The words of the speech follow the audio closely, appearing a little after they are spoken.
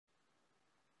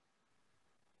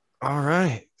All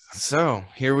right. So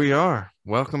here we are.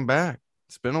 Welcome back.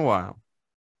 It's been a while.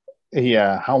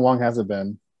 Yeah, how long has it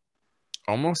been?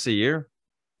 Almost a year.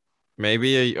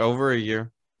 Maybe over a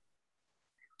year.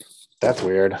 That's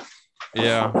weird.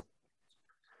 Yeah.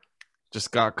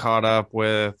 Just got caught up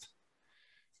with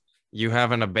you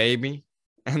having a baby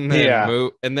Yeah,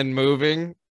 and then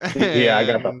moving. yeah, I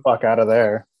got the And fuck out of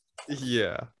there.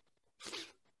 yeah.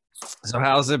 So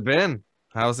how's it been?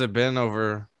 How's it been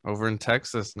over in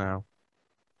Texas now?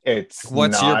 It's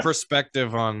What's your not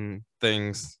perspective on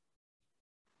things?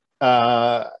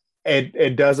 uh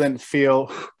it doesn't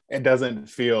feel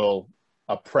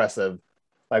oppressive.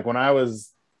 Like when I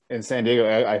was in San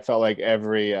Diego, I felt like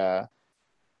everything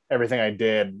I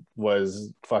did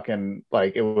was fucking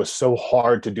like it was so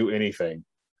hard to do anything.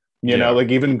 Yeah. Like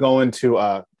even going to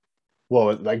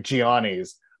like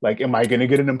Gianni's, like am I gonna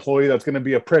get an employee that's gonna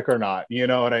be a prick or not? You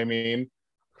know what I mean?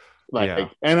 Yeah.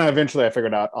 And eventually I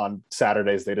figured out on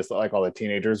Saturdays they just let like all the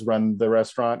teenagers run the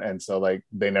restaurant, and so like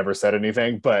they never said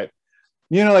anything. But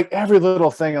like every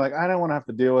little thing, like I don't want to have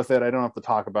to deal with it. I don't have to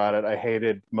talk about it. I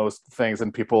hated most things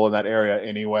and people in that area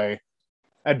anyway.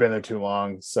 I'd been there too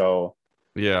long, so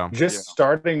Yeah. just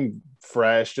starting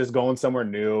fresh, just going somewhere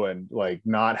new, and like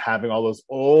not having all those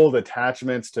old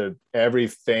attachments to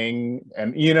everything,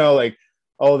 and like,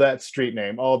 oh, that street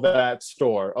name, oh, that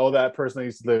store, oh, that person that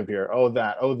used to live here, oh,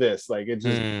 that, oh, this, like it's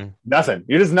just Mm, nothing.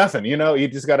 You're just nothing. You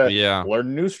just gotta yeah.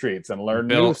 learn new streets and learn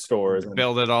new Build stores, and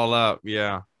build it all up.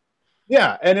 Yeah.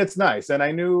 yeah, and it's nice. And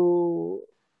I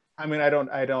mean, I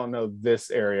don't know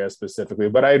this area specifically,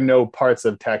 but I know parts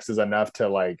of Texas enough to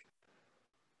like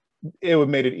it would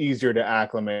made it easier to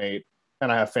acclimate.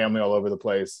 And I have family all over the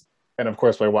place, and of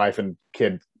course my wife and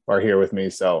kid are here with me,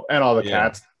 so, and all the Yeah.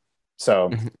 cats.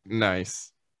 So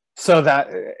Nice. that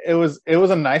it was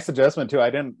a nice adjustment too. I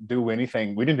didn't do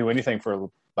anything. We didn't do anything for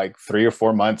like 3 or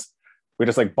 4 months. We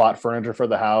just like bought furniture for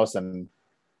the house, and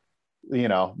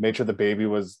made sure the baby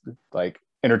was like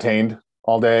entertained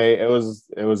all day. It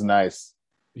was nice.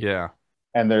 Yeah.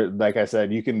 And there, like I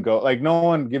said, you can go, like no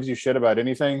one gives you shit about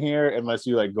anything here unless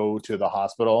you like go to the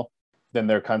hospital. Then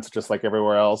they're cunts just like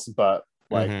everywhere else. But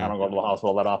like I Hmm. don't go to the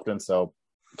hospital that often, so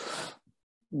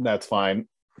that's fine.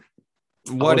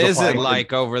 I What was is it applying for.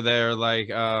 like over there? Like,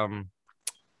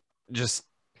 just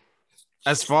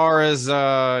as far as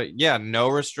yeah, no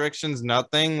restrictions,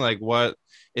 nothing. Like, what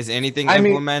is anything I mean,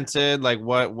 implemented? Like,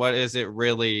 what is it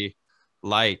really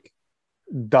like?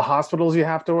 the hospitals you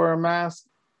have to wear a mask.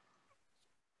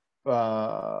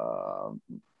 Uh,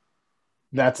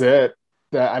 that's it.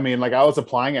 I mean, like I was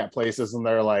applying at places, and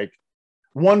they're like,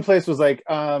 one place was like,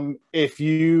 if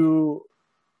you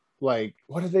like,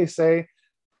 what did they say?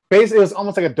 Basically, it was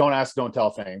almost like a don't ask, don't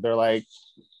tell thing. They're like,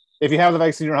 if you have the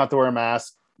vaccine, you don't have to wear a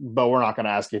mask, but we're not going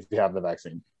to ask you if you have the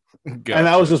vaccine. And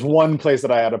that was Gotcha. just one place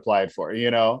that I had applied for,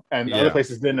 and other Yeah.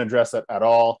 places didn't address it at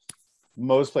all.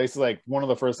 Most places, like one of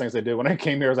the first things I did when I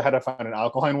came here was I had to find an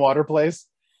alkaline water place.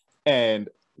 And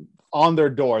on their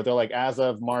door, they're like, as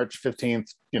of March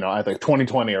 15th, I think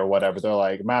 2020 or whatever, they're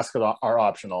like, masks are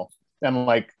optional. And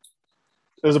like,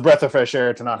 it was a breath of fresh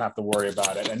air to not have to worry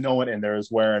about it. And no one in there is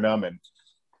wearing them. And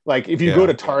like, if you go Yeah.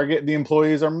 to Target, the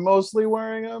employees are mostly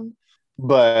wearing them,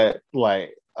 but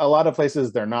like a lot of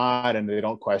places they're not, and they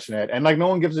don't question it. And like, no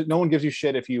one gives you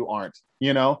shit if you aren't.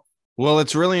 Well,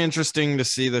 it's really interesting to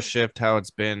see the shift how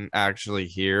it's been actually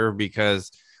here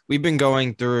because we've been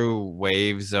going through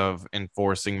waves of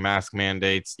enforcing mask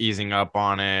mandates, easing up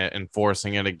on it,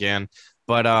 enforcing it again.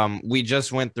 But we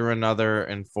just went through another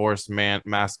enforced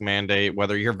mask mandate.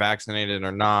 Whether you're vaccinated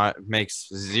or not makes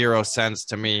zero sense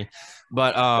to me.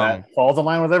 But That falls in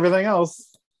line with everything else.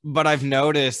 I've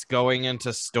noticed going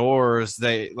into stores,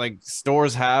 they like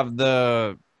stores have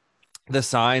the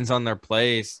signs on their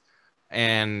place,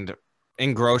 and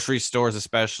in grocery stores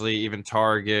especially, even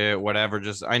Target, whatever.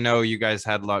 Just, I know you guys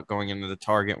had luck going into the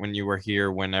Target when you were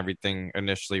here when everything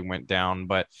initially went down,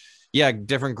 but yeah,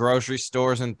 different grocery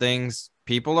stores and things,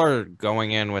 people are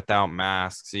going in without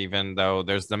masks even though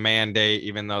there's the mandate,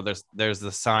 even though there's the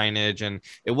signage. And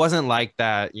it wasn't like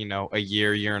that, a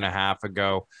year and a half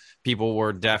ago. People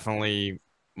were definitely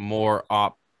more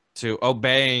up to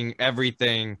obeying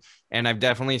everything, and I've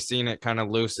definitely seen it kind of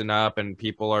loosen up, and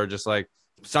people are just like,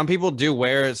 some people do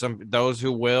wear it, some, those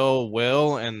who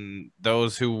will, and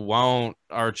those who won't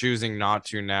are choosing not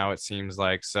to now, it seems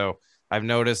like. So I've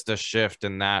noticed a shift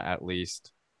in that at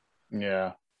least.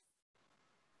 Yeah,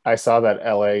 I saw that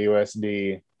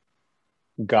LAUSD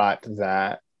got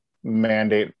that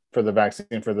mandate for the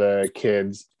vaccine for the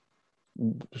kids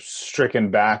stricken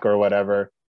back or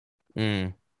whatever.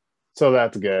 Mm, So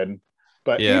that's good.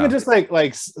 But Yeah. even just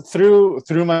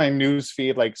through my news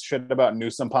feed, like shit about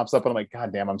Newsom pops up, and I'm like,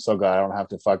 God damn, I'm so glad I don't have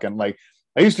to fucking like.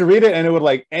 I used to read it, and it would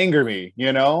like anger me,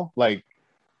 you know, like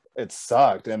it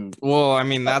sucked, and Well, I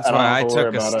mean, that's I don't why have I to worry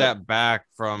took a about it. step back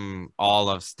from all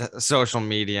of social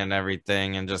media and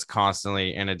everything and just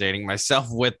constantly inundating myself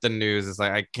with the news. It's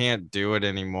like I can't do it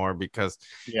anymore because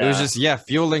it was Yeah, just, yeah,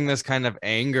 fueling this kind of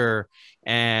anger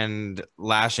and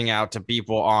lashing out to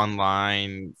people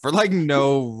online for like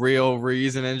no real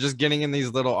reason and just getting in these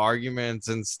little arguments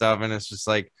and stuff. And it's just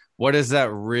like, what is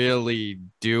that really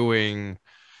doing?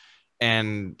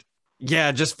 And yeah,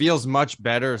 it just feels much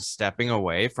better stepping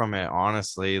away from it,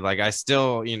 honestly. Like I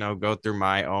still, go through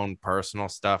my own personal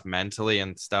stuff mentally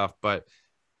and stuff, but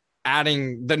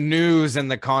adding the news and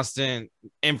the constant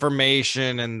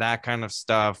information and that kind of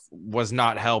stuff was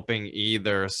not helping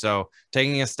either. So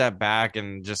taking a step back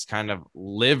and just kind of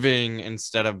living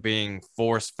instead of being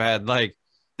force fed like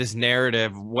this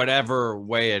narrative, whatever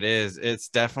way it is, it's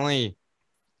definitely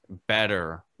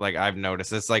better. Like I've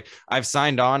noticed, it's like I've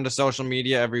signed on to social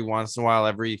media every once in a while,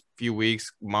 every few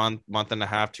weeks, month and a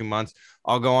half, 2 months.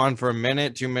 I'll go on for a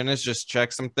minute, 2 minutes, just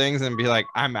check some things and be like,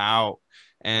 I'm out.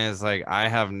 And it's like I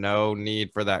have no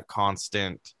need for that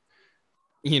constant,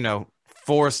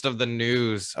 forced of the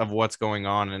news of what's going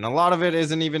on. And a lot of it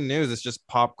isn't even news, it's just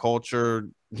pop culture,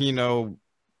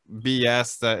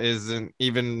 BS that isn't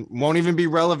even won't even be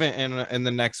relevant in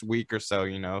the next week or so,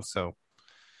 so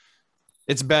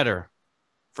it's better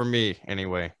for me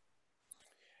anyway.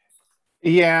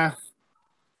 yeah,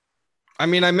 I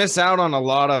mean, I miss out on a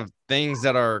lot of things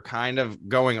that are kind of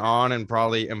going on and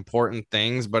probably important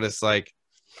things, but it's like,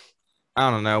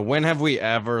 I don't know. When have we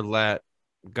ever let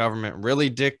government really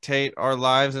dictate our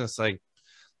lives? And it's like,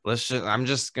 I'm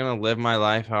just going to live my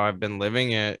life how I've been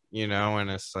living it, and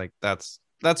it's like, that's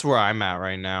where I'm at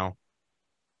right now.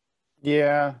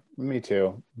 yeah, me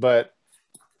too. But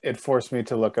it forced me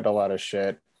to look at a lot of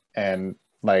shit and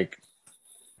like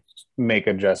make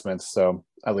adjustments. So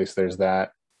at least there's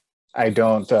that. I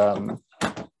don't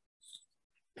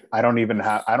I don't even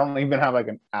have like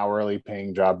an hourly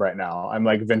paying job right now. I'm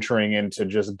like venturing into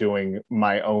just doing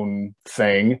my own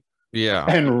thing Yeah.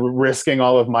 and risking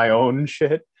all of my own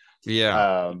shit.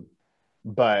 Yeah. Um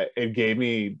but it gave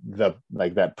me the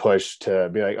like that push to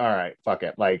be like, all right, fuck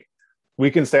it. Like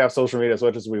we can stay off social media as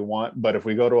much as we want, but if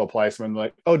we go to apply someone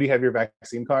like, oh, do you have your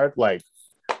vaccine card? Like,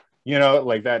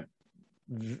 like that.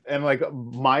 And like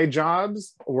my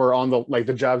jobs were on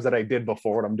the jobs that I did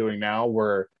before what I'm doing now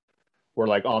were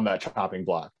like on that chopping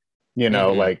block, Hmm.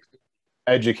 like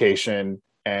education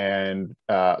and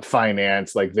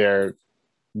finance, like they're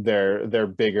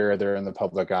bigger, they're in the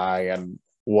public eye and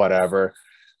whatever.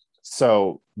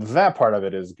 So that part of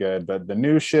it is good, but the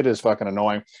new shit is fucking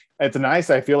annoying. It's nice.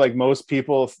 I feel like most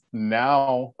people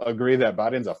now agree that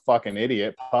Biden's a fucking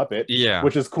idiot puppet, Yeah.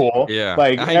 which is cool. Yeah.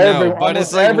 Like I know, but it's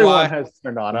almost like, everyone why? has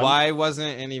turned on him. Why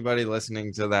wasn't anybody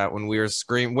listening to that when we were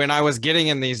screaming when I was getting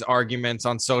in these arguments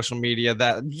on social media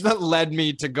that led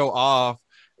me to go off?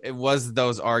 It was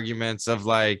those arguments of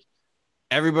like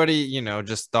everybody,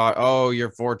 just thought, oh,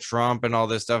 you're for Trump and all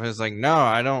this stuff. It's like, no,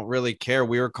 I don't really care.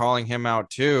 We were calling him out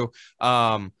too.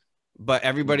 But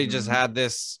everybody just Mm-hmm. had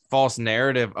this false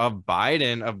narrative of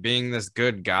Biden of being this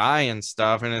good guy and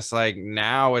stuff. And it's like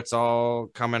now it's all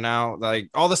coming out, like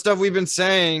all the stuff we've been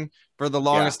saying for the Yeah.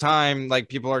 longest time. Like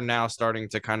people are now starting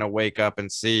to kind of wake up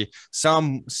and see.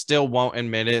 Some still won't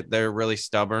admit it. They're really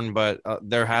stubborn, but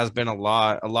there has been a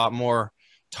lot more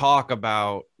talk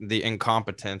about the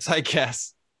incompetence, I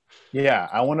guess. Yeah.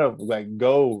 I want to like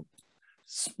go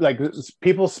like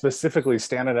people specifically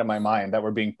standing in my mind that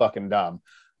were being fucking dumb.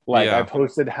 Like Yeah. I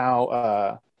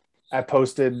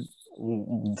posted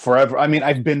forever. I mean,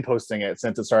 I've been posting it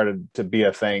since it started to be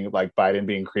a thing, like Biden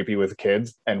being creepy with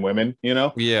kids and women,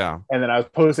 Yeah. And then I was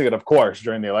posting it, of course,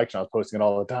 during the election. I was posting it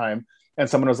all the time. And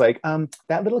someone was like,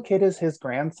 that little kid is his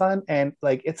grandson, and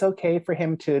like it's okay for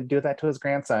him to do that to his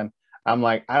grandson. I'm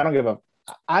like, I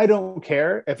don't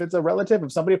care if it's a relative.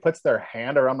 If somebody puts their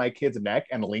hand around my kid's neck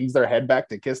and leans their head back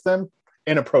to kiss them,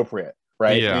 inappropriate,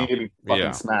 right? They Yeah. need to be fucking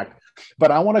Yeah. smacked.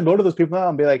 But I want to go to those people now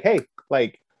and be like, hey,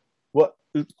 like, what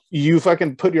you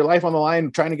fucking put your life on the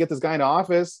line trying to get this guy into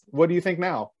office? What do you think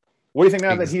now? What do you think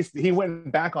now that Ex- he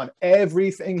went back on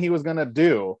everything he was gonna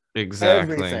do?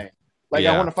 exactly. Everything. Like I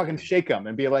Yeah. want to fucking shake him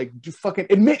and be like, you fucking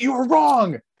admit you were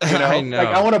wrong. I Like I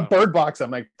know. want to bird box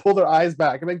them, like pull their eyes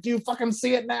back. I'm like, do you fucking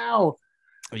see it now?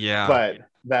 Yeah.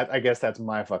 But I guess that's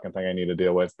my fucking thing I need to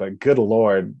deal with. But good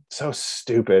lord, so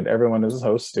stupid. Everyone is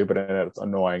so stupid and it's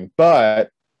annoying. But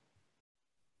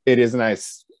it is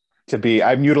nice to be.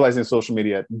 I'm utilizing social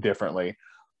media differently.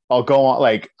 I'll go on,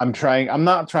 like, I'm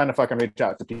not trying to fucking reach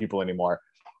out to people anymore.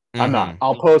 I'm not.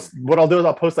 Mm-hmm. What I'll do is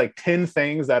I'll post like 10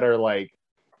 things that are like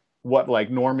what like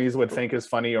normies would think is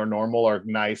funny or normal or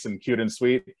nice and cute and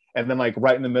sweet. And then like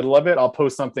right in the middle of it, I'll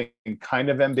post something kind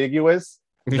of ambiguous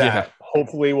Yeah. that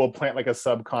hopefully will plant like a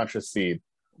subconscious seed,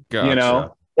 you Gotcha.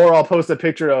 know? Or I'll post a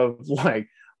picture of like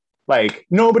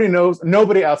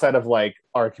nobody outside of like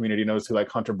our community knows who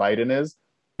like Hunter Biden is.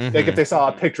 Like if Mm-hmm. they saw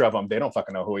a picture of him, they don't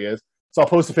fucking know who he is. So I'll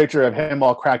post a picture of him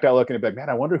all cracked out looking and be like, man,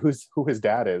 I wonder who his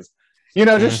dad is. You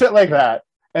know, just shit like that.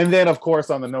 And then, of course,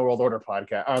 on the No World Order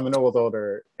podcast, on the No World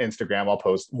Order Instagram, I'll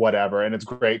post whatever. And it's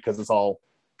great because it's all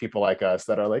people like us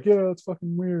that are like, yeah, it's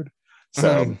fucking weird.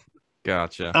 So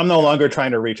Gotcha. I'm no longer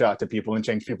trying to reach out to people and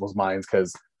change people's minds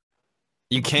because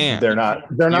You can't. they're You not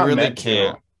really meant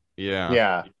can't. to. Yeah.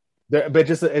 Yeah. But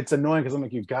just it's annoying because I'm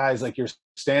like, you guys, like you're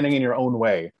standing in your own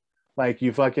way. Like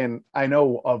you fucking, I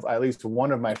know of at least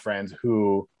one of my friends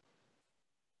who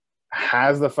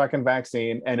has the fucking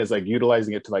vaccine and is like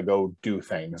utilizing it to like go do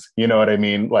things. You know what I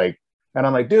mean? Like, and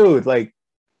I'm like, dude, like,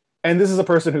 and this is a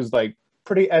person who's like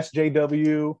pretty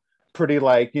SJW, pretty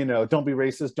like, you know, don't be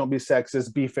racist, don't be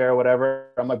sexist, be fair, whatever.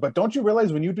 I'm like, but don't you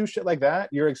realize when you do shit like that,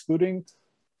 you're excluding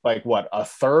like what, a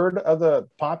third of the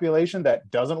population that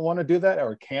doesn't want to do that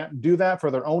or can't do that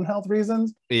for their own health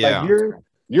reasons? Like Yeah.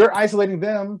 you're isolating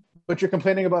them, but you're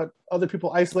complaining about other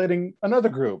people isolating another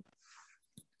group.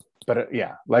 But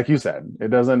yeah, like you said, they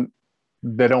don't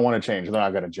want to change. They're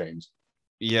not going to change.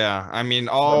 Yeah. I mean,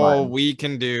 all we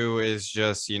can do is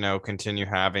just, continue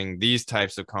having these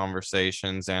types of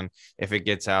conversations. And if it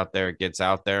gets out there, it gets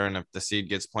out there. And if the seed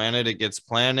gets planted, it gets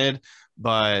planted.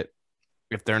 But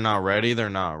if they're not ready, they're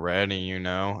not ready,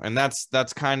 And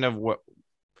that's kind of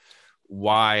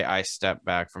why I stepped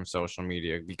back from social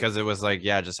media, because it was like,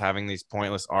 yeah, just having these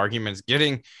pointless arguments,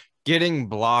 getting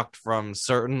blocked from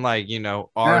certain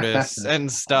artists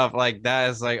and stuff like that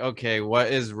is like, okay,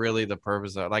 what is really the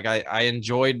purpose of it? Like I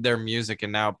enjoyed their music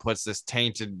and now it puts this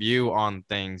tainted view on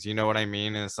things, you know what I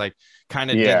mean? And it's like kind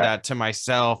of did that to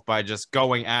myself by just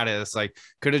going at it. It's like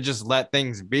could have just let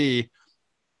things be.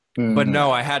 But no,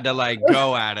 I had to like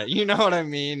go at it, you know what I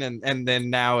mean? And then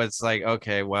now it's like,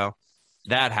 okay, well,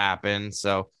 that happened.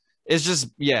 So it's just,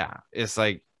 yeah, it's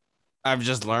like I've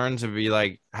just learned to be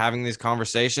like having these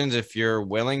conversations. If you're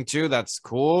willing to, that's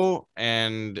cool.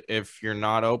 And if you're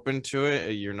not open to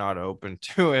it, you're not open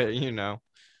to it.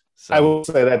 So I will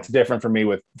say that's different for me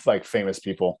with like famous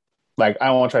people. Like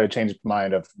I won't try to change the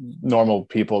mind of normal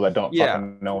people that don't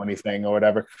fucking know anything or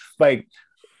whatever. Like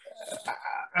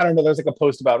I don't know, there's like a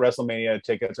post about WrestleMania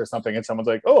tickets or something, and someone's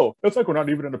like, oh, it's like we're not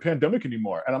even in a pandemic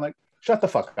anymore. And I'm like, shut the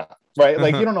fuck up. Right?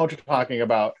 Like, you don't know what you're talking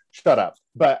about. Shut up.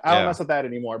 But I don't mess with that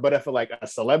anymore. But if like a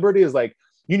celebrity is like,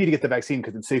 you need to get the vaccine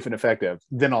because it's safe and effective,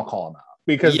 then I'll call them out.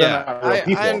 Because they're not real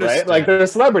people, right? Like they're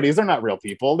celebrities, they're not real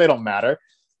people. They don't matter.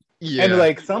 Yeah. And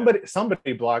like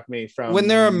somebody blocked me from when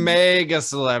they're a mega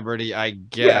celebrity, I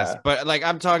guess. Yeah. But like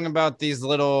I'm talking about these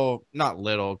little, not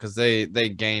little, because they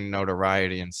gained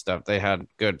notoriety and stuff. They had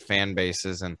good fan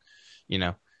bases and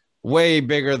way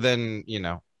bigger than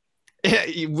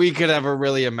we could ever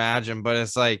really imagine. But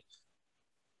it's like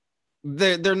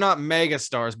they're not mega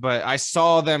stars, but I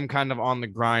saw them kind of on the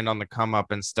grind, on the come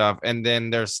up and stuff, and then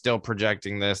they're still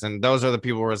projecting this, and those are the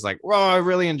people where it's like, well, I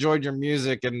really enjoyed your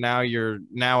music, and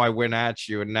now I went at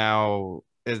you, and now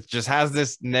it just has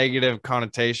this negative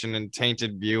connotation and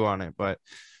tainted view on it. But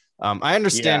I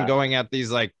understand going at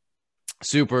these like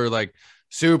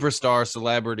superstar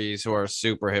celebrities who are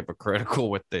super hypocritical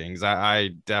with things. I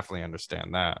definitely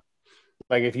understand that.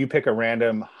 Like if you pick a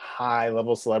random high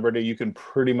level celebrity, you can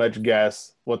pretty much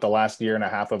guess what the last year and a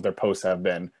half of their posts have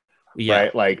been,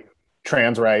 right? Like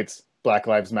trans rights, Black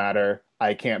Lives Matter,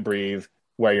 I can't breathe,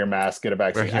 wear your mask, get a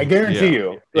vaccine. I guarantee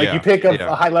you, like you pick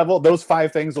a high level, those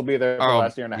 5 things will be there for the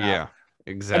last year and a half. Yeah,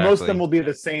 exactly. And most of them will be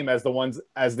the same as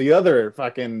the other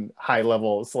fucking high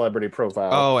level celebrity profile.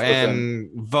 Oh,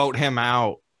 and vote him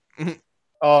out.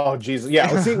 Oh, Jesus.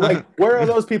 Yeah. See, like, where are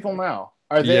those people now?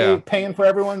 Are they paying for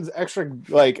everyone's extra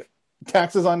like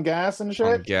taxes on gas and shit?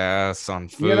 On gas, on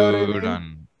food, you know what I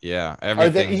mean? On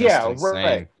everything.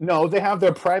 Right. No, they have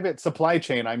their private supply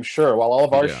chain, I'm sure, while all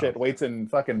of our shit waits in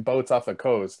fucking boats off the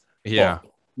coast. Yeah.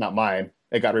 Well, not mine.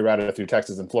 It got rerouted through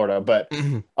Texas and Florida, but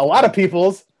a lot of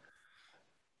people's.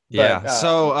 Yeah. But,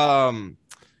 so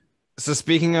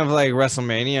speaking of like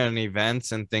WrestleMania and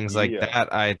events and things like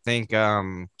that, I think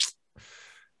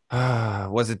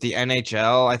was it the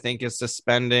NHL? I think is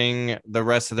suspending the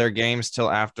rest of their games till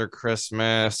after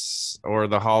Christmas or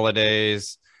the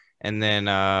holidays. And then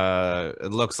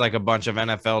it looks like a bunch of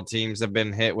NFL teams have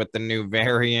been hit with the new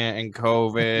variant and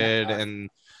COVID. And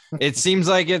It seems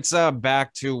like it's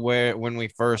back to where when we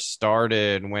first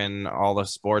started, when all the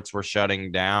sports were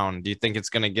shutting down. Do you think it's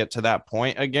going to get to that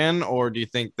point again, or do you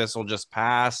think this will just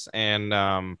pass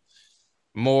and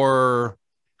more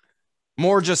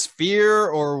more just fear,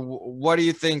 or what do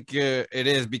you think it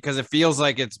is? Because it feels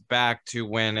like it's back to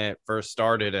when it first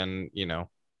started, and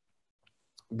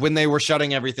when they were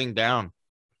shutting everything down.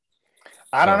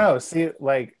 I don't So know. See,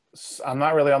 like I'm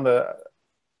not really on the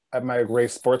my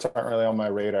race sports aren't really on my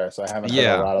radar, so I haven't heard a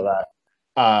yeah, lot of that.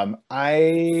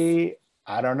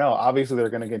 I don't know. Obviously, they're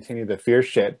going to continue the fear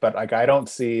shit, but like I don't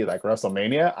see like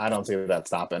WrestleMania. I don't see that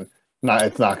stopping. Not,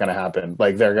 it's not going to happen.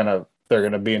 Like they're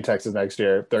gonna be in Texas next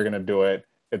year. They're going to do it.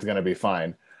 It's going to be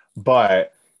fine.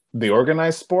 But the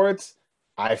organized sports,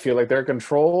 I feel like they're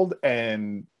controlled,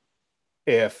 and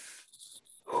if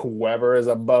whoever is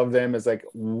above them is like,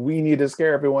 we need to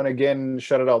scare everyone again,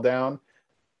 shut it all down,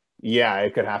 yeah,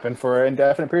 it could happen for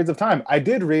indefinite periods of time. I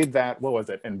did read that, what was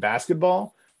it, in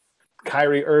basketball,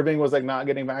 Kyrie Irving was like not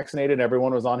getting vaccinated.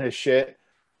 Everyone was on his shit.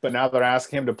 But now they're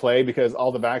asking him to play because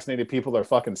all the vaccinated people are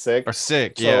fucking sick. or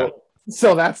sick. Yeah,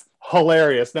 So that's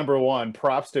hilarious. Number one,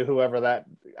 props to whoever that,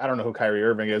 I don't know who Kyrie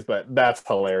Irving is, but that's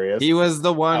hilarious. he was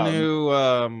the one Um, who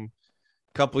a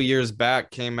couple years back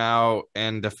came out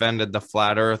and defended the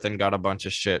flat Earth and got a bunch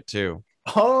of shit too.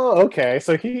 oh, okay.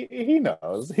 So he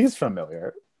knows. He's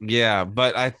familiar. Yeah,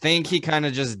 but I think he kind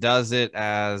of just does it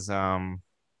as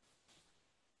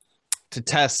to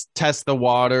test the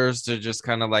waters, to just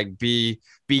kind of like be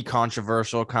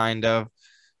controversial kind of.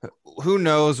 Who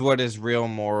knows what his real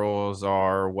morals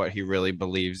are, what he really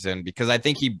believes in, because I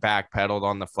think he backpedaled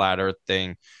on the flat earth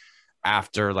thing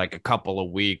after like a couple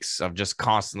of weeks of just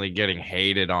constantly getting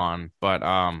hated on. But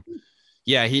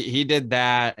yeah, he did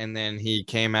that, and then he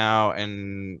came out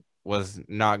and was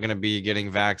not going to be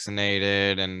getting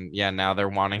vaccinated, and yeah, now they're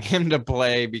wanting him to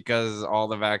play because all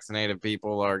the vaccinated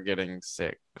people are getting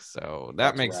sick. So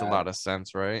that That's makes a rad. lot of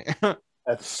sense, right?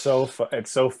 That's so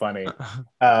it's so funny.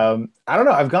 I don't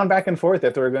know. I've gone back and forth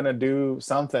if they're gonna do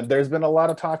something. There's been a lot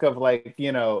of talk of like,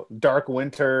 Dark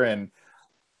Winter, and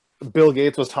Bill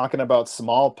Gates was talking about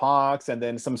smallpox, and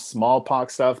then some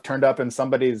smallpox stuff turned up in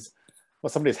somebody's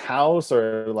house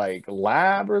or like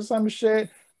lab or some shit.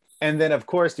 And then of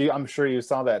course, I'm sure you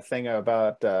saw that thing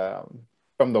about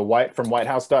from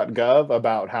whitehouse.gov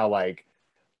about how like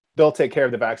they'll take care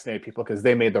of the vaccinated people because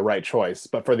they made the right choice.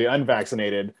 But for the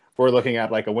unvaccinated, we're looking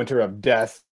at like a winter of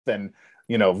death and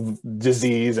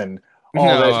disease and all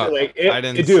No, this. Like I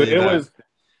didn't dude, see that.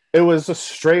 it was just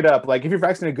straight up like, if you're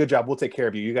vaccinated, good job, we'll take care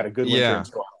of you. You got a good winter in Yeah,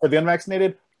 store. For the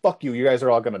unvaccinated, fuck you. You guys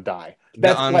are all gonna die. the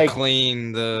That's like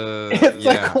unclean, the it's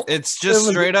like yeah, it's it just was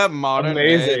straight up modern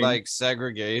day amazing. like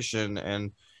segregation,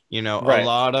 and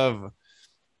Right.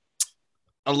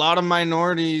 a lot of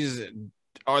minorities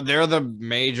are, they're the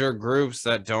major groups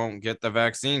that don't get the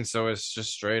vaccine. So it's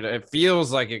just straight, it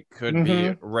feels like it could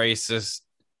be Mm-hmm. racist,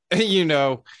 you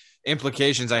know,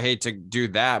 implications. I hate to do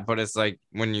that, but it's like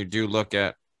when you do look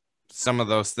at some of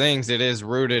those things, it is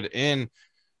rooted in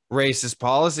racist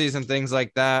policies and things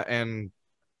like that. And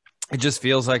it just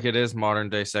feels like it is modern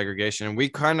day segregation. And we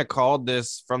kind of called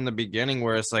this from the beginning,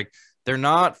 where it's like they're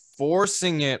not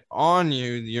forcing it on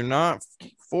you. You're not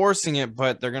forcing it,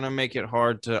 but they're going to make it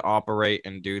hard to operate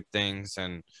and do things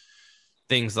and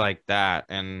things like that.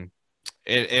 And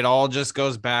it all just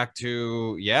goes back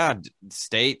to, yeah,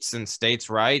 states and states'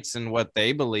 rights and what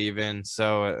they believe in.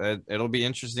 So it'll be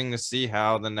interesting to see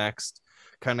how the next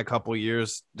kind of couple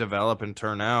years develop and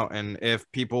turn out, and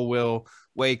if people will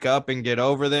wake up and get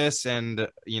over this and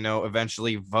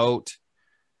eventually vote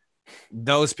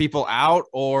those people out,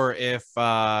 or if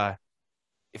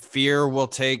fear will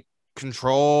take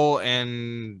control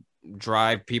and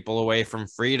drive people away from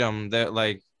freedom. That,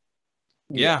 like,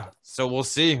 Yeah. yeah, so we'll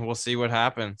see what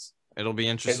happens. It'll be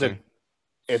It's a interesting.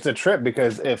 it's a trip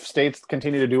because if states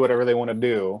continue to do whatever they want to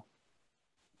do,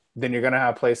 then you're gonna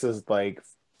have places like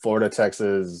Florida,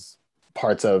 Texas,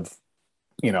 parts of,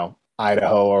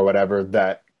 Idaho or whatever,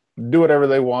 that do whatever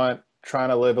they want, trying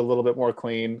to live a little bit more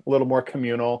clean, a little more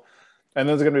communal. And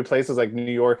there's going to be places like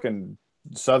New York and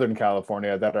Southern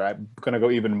California that are going to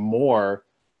go even more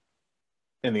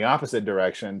in the opposite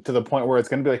direction, to the point where it's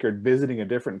going to be like you're visiting a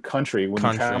different country when you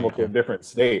travel Country. to a different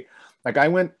state. Like I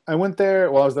went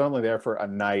there. Well, I was only there for a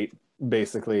night,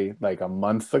 basically like a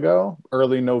month ago,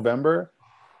 early November.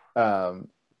 Um,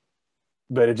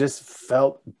 but it just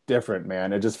felt different,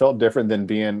 man. It just felt different than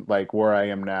being like where I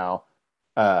am now.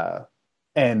 Uh,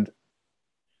 and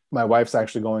my wife's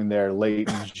actually going there late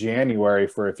January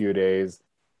for a few days,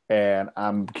 and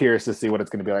I'm curious to see what it's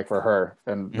going to be like for her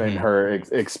and Hmm. her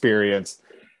experience.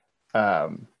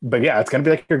 But yeah, it's gonna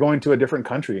be like you're going to a different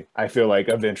country. I feel like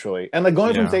eventually, and like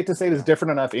going from Yeah. state to state is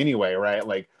different enough anyway, right?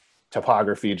 Like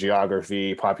topography,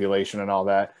 geography, population, and all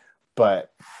that.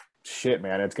 But shit,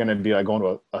 man, it's gonna be like going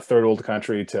to a third world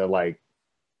country to like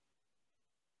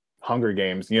Hunger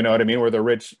Games. You know what I mean? Where the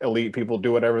rich elite people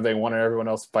do whatever they want, and everyone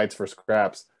else fights for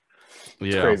scraps.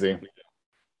 It's Yeah. crazy.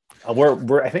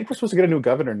 We're I think we're supposed to get a new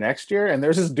governor next year, and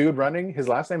there's this dude running. His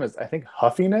last name is I think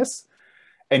Huffiness,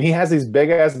 and he has these big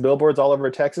ass billboards all over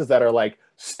Texas that are like,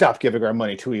 "Stop giving our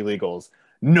money to illegals,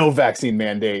 no vaccine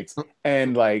mandates,"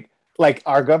 and like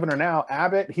our governor now,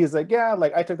 Abbott, he's like, "Yeah,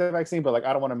 like I took the vaccine, but like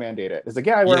I don't want to mandate it." It's like,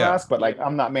 "Yeah, I wear a Yeah. mask, but like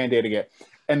I'm not mandating it."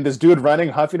 And this dude running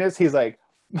Huffiness, he's like.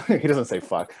 He doesn't say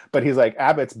fuck, but he's like,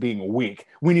 Abbott's being weak.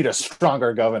 We need a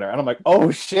stronger governor. And I'm like,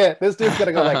 oh shit, this dude's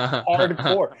gonna go like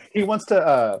hardcore. He wants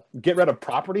to get rid of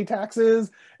property taxes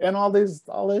and all this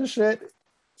shit.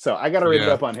 So I gotta read it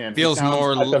Yeah. up on him. He Feels sounds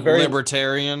more at the very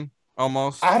libertarian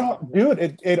almost. I don't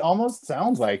dude, it almost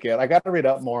sounds like it. I gotta read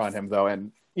up more on him though.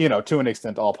 And to an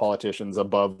extent, all politicians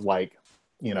above like,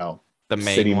 The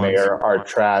main city ones. mayor are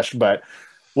trash, but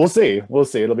we'll see. We'll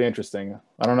see. It'll be interesting.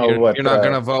 I don't know You're not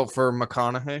gonna vote for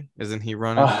McConaughey? Isn't he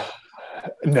running? uh,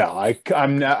 no,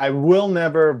 I'm not. I will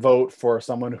never vote for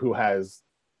someone who has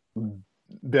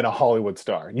been a Hollywood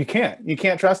star. You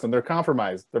can't trust them. They're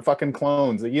compromised. They're fucking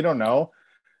clones. You don't know.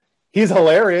 He's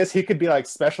hilarious. He could be like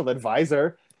special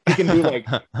advisor. He can do like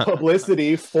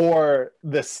publicity for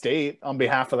the state on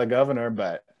behalf of the governor,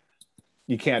 but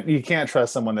you can't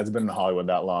trust someone that's been in Hollywood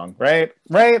that long, right?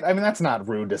 Right? I mean, that's not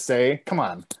rude to say. Come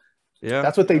on. Yeah.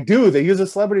 That's what they do. They use the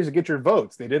celebrities to get your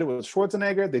votes. They did it with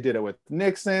Schwarzenegger. They did it with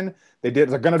Nixon. They're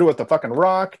gonna do it with the fucking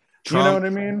Rock. Trump. You know what I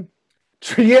mean?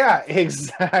 Yeah,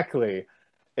 exactly.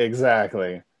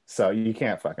 Exactly. So you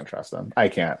can't fucking trust them. I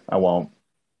can't. I won't.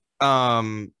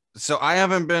 So I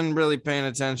haven't been really paying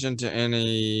attention to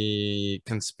any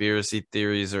conspiracy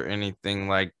theories or anything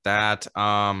like that.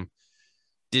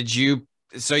 Did you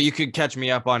so you could catch me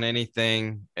up on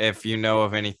anything if you know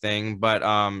of anything, but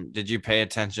did you pay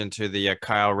attention to the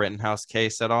Kyle Rittenhouse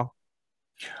case at all?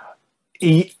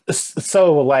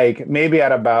 So like maybe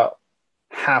at about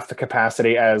half the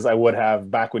capacity as I would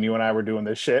have back when you and I were doing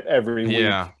this shit every week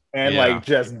Yeah. and Yeah. like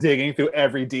just digging through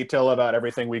every detail about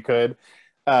everything we could.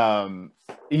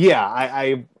 Yeah,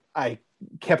 I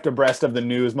kept abreast of the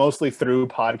news mostly through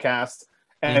podcasts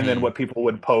and then Mhm. what people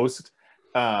would post.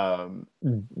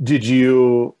 Did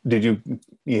you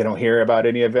hear about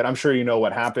any of it? I'm sure you know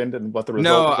what happened and what the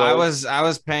No, result was. I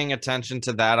was paying attention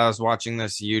to that. I was watching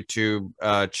this YouTube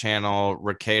channel,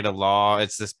 Ricada Law.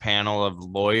 It's this panel of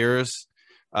lawyers,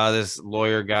 this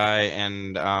lawyer guy,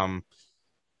 and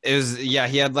it was yeah,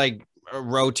 he had like a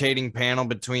rotating panel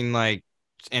between like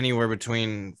anywhere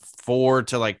between 4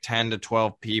 to like 10 to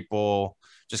 12 people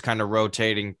just kind of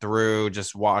rotating through,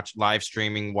 just watch live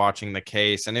streaming, watching the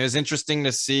case. And it was interesting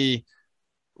to see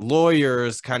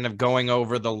lawyers kind of going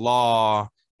over the law,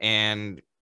 and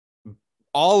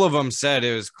all of them said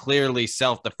it was clearly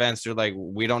self-defense. They're like,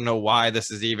 we don't know why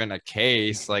this is even a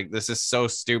case. Like, this is so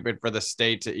stupid for the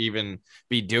state to even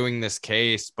be doing this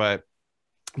case. But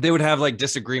they would have like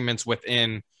disagreements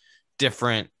within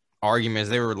different arguments.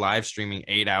 They were live streaming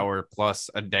 8 hour plus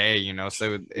a day,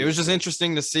 so it was just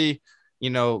interesting to see,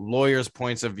 lawyers'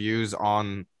 points of views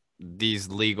on these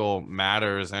legal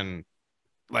matters. And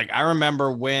like, I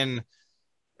remember when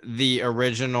the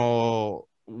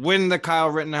Kyle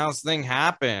Rittenhouse thing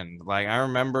happened, like I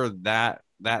remember that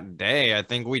day. I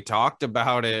think we talked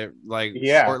about it like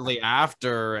Yeah. shortly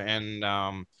after.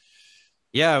 And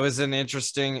yeah, it was an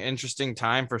interesting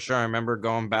time for sure. I remember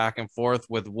going back and forth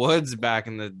with Woods back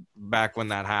when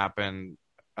that happened.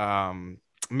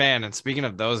 Man, and speaking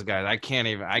of those guys, I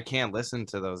can't listen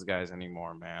to those guys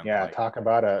anymore, man. Yeah, Like, talk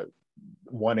about a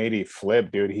 180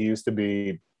 flip, dude. He used to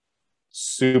be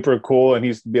super cool and he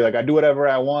used to be like, I do whatever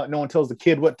I want. No one tells the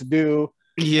kid what to do.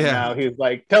 And yeah. now he's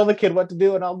like, tell the kid what to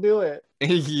do and I'll do it.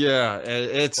 Yeah,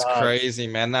 it's Sucks. crazy,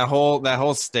 man. That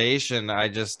whole station, I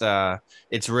just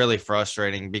it's really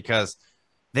frustrating because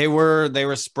they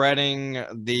were spreading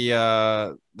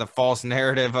the false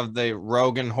narrative of the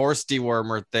Rogan horse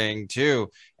dewormer thing too.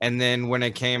 And then when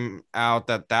it came out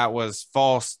that was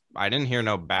false, I didn't hear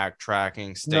no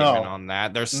backtracking statement No. on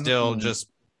that. They're still just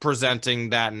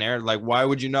presenting that narrative, like, why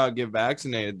would you not get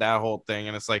vaccinated, that whole thing.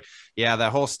 And it's like, yeah,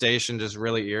 that whole station just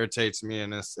really irritates me,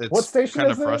 and it's What station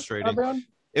kind is of it, frustrating. Adrian?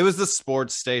 It was the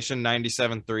sports station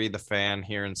 97.3 The Fan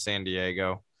here in San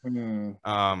Diego.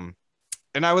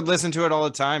 And I would listen to it all the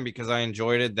time because I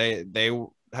enjoyed it. They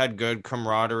had good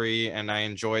camaraderie and I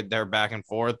enjoyed their back and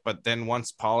forth. But then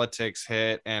once politics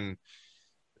hit and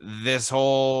this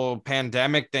whole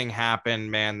pandemic thing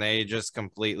happened, man, they just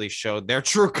completely showed their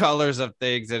true colors of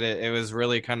things. And it was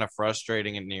really kind of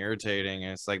frustrating and irritating.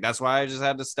 And it's like, that's why I just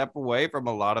had to step away from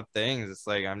a lot of things. It's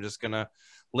like, I'm just going to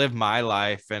live my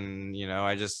life. And, you know,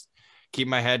 I just keep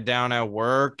my head down at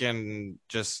work and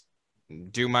just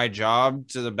do my job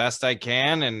to the best I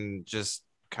can and just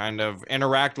kind of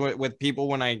interact with people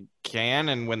when I can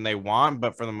and when they want.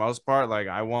 But for the most part, like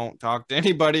I won't talk to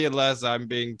anybody unless I'm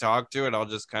being talked to, and I'll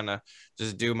just kind of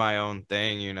just do my own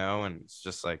thing, you know. And it's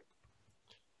just like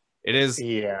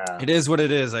Yeah. it is what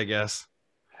it is, I guess.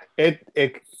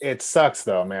 It sucks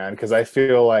though, man, because I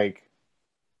feel like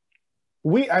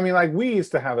we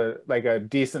used to have a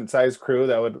decent sized crew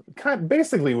that would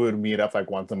basically we would meet up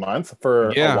like once a month for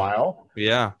a Yeah. while.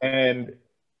 Yeah. And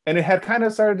it had kind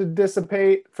of started to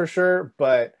dissipate for sure,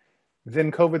 but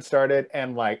then COVID started,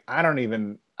 and like you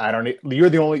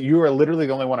are literally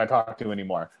the only one I talk to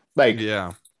anymore. Like,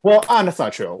 Yeah. well, that's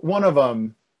not true. One of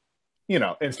them, you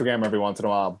know, Instagram every once in a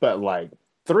while, but like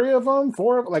three of them,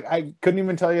 four, like I couldn't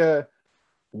even tell you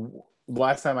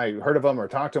last time I heard of them or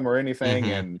talked to them or anything.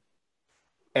 Mm-hmm.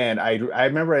 And I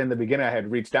remember in the beginning I had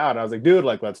reached out and I was like, dude,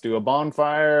 like let's do a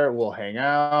bonfire, we'll hang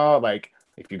out, like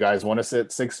if you guys want to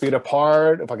sit 6 feet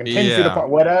apart, fucking 10 feet Yeah. apart,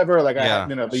 whatever. Like Yeah.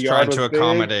 the Just yard trying was to big.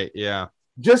 accommodate. Yeah.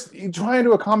 Just trying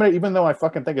to accommodate, even though I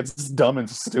fucking think it's dumb and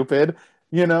stupid,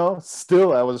 you know.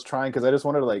 Still, I was trying because I just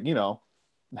wanted to, like, you know,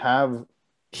 have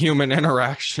Human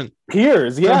interaction.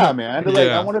 peers. Yeah, man. Like, I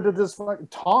Yeah. wanted to just fucking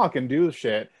talk and do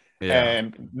shit, Yeah.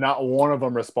 and not one of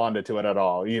them responded to it at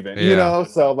all, even, you Yeah. know.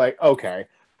 So, like, okay,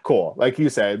 cool. Like you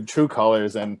said, true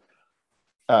colors, and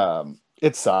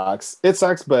it sucks. It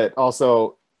sucks, but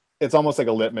also it's almost like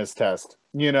a litmus test.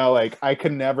 You know, like I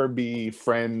could never be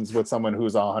friends with someone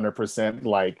who's 100%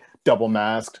 like double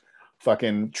masked,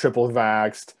 fucking triple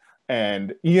vaxxed,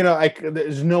 and you know,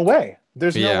 there's no way.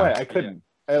 There's no Yeah. way I couldn't.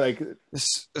 I like.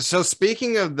 So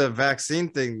speaking of the vaccine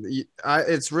thing,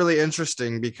 it's really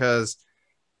interesting because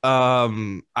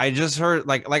I just heard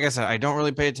like I said, I don't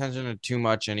really pay attention to too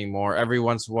much anymore. Every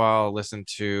once in a while I'll listen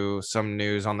to some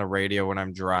news on the radio when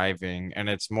I'm driving, and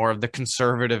it's more of the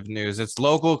conservative news. It's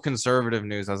local conservative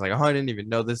news. I was like, oh, I didn't even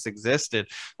know this existed.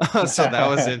 So that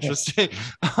was interesting.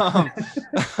 um,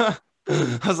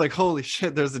 I was like, holy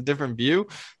shit, there's a different view.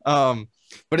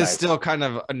 But it's Nice. still kind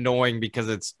of annoying because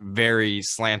it's very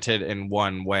slanted in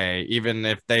one way. Even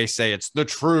if they say it's the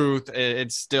truth,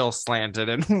 it's still slanted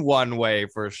in one way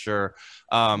for sure.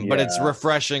 But it's Yeah.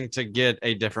 refreshing to get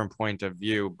a different point of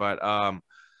view. But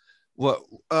what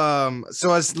so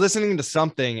I was listening to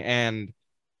something, and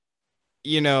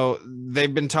you know,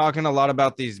 they've been talking a lot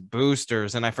about these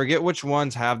boosters, and I forget which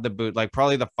ones have the boot. Like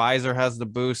probably the Pfizer has the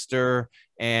booster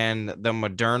and the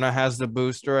Moderna has the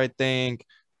booster, I think.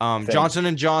 Think. Johnson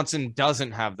and Johnson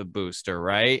doesn't have the booster,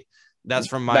 right? That's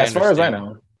from my As far as I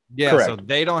understanding. know, Yeah, so correct.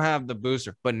 they don't have the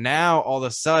booster, but now all of a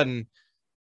sudden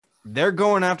they're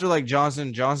going after like Johnson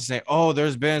and Johnson, saying, "Oh,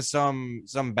 there's been some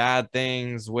bad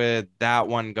things with that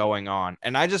one going on,"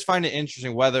 and I just find it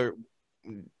interesting whether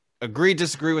agree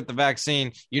disagree with the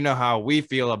vaccine. You know how we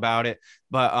feel about it,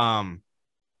 but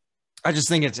I just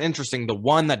think it's interesting. The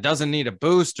one that doesn't need a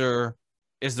booster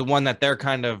is the one that they're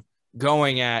kind of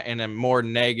going at in a more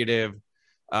negative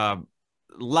uh,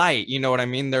 light. You know what I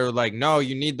mean? They're like, no,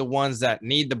 you need the ones that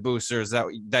need the boosters,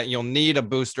 that you'll need a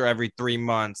booster every 3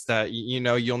 months, that, you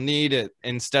know, you'll need it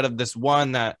instead of this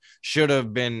one that should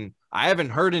have been. I haven't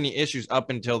heard any issues up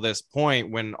until this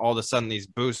point when all of a sudden these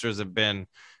boosters have been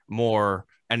more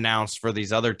announced for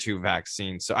these other two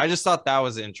vaccines. So I just thought that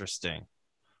was interesting.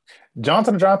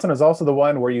 Johnson and Johnson is also the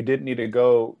one where you didn't need to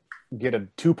go get a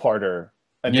two-parter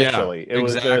Yeah, initially. It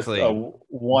was just exactly. a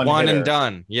one One hitter. and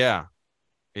done. Yeah.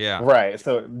 Yeah. Right.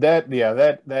 So that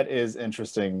is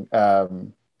interesting. I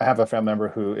have a family member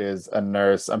who is a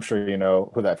nurse. I'm sure you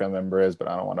know who that family member is, but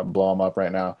I don't want to blow them up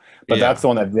right now. But that's Yeah. the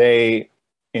one that they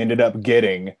ended up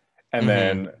getting, and Mm-hmm.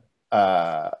 then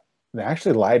they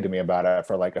actually lied to me about it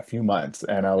for like a few months,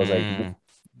 and I was like, Mm.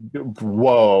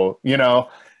 "Whoa," you know.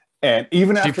 And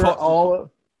even She after pulled.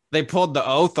 all, They pulled the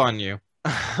oath on you.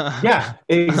 yeah,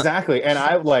 exactly. And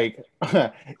I like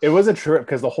it was a trip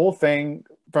because the whole thing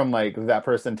from like that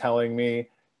person telling me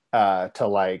to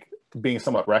like being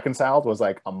somewhat reconciled was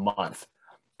like a month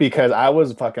because I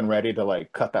was fucking ready to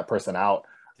like cut that person out.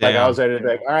 Like I was Damn. ready to be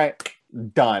like, all right,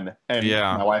 done. And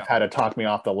Yeah. my wife had to talk me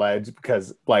off the ledge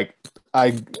because like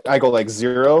I go like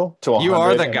 0 to 100. You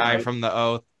are the and guy like, from the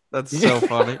oath. That's so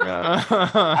funny.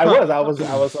 I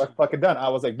was like fucking done. I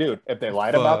was like, dude, if they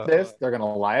lied about Fuck. this, they're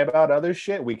gonna lie about other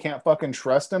shit. We can't fucking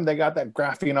trust them. They got that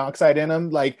graphene oxide in them.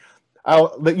 Like,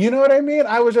 you know what I mean?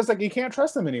 I was just like, you can't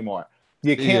trust them anymore.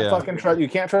 You can't Yeah. fucking trust. You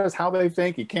can't trust how they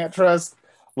think. You can't trust,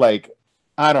 like,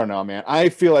 I don't know, man. I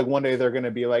feel like one day they're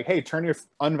gonna be like, hey, turn your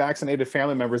unvaccinated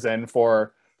family members in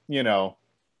for, you know,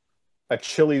 a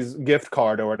Chili's gift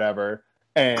card or whatever.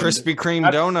 And Krispy Kreme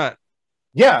donut.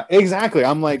 yeah, exactly.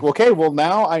 I'm like, okay, well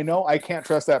now I know I can't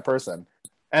trust that person,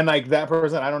 and like that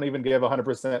person, I don't even give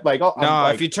 100%. Like, oh, I'm No,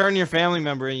 if like, you turn your family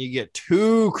member in, you get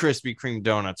 2 Krispy Kreme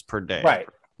donuts per day. right,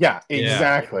 yeah,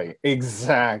 Yeah.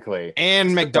 exactly. And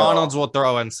So, McDonald's will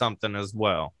throw in something as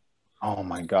well. oh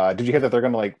my god, did you hear that they're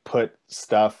gonna like put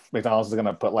stuff? McDonald's is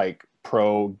gonna put like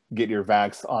pro get your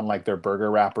vax on like their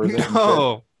burger wrappers and shit.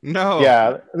 No, no.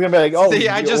 Yeah, it's gonna be like, oh, See,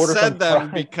 I you just order some said them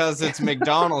fries. because it's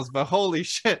McDonald's, but holy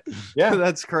shit, Yeah,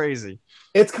 that's crazy.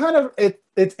 it's kind of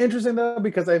it's interesting though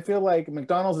because I feel like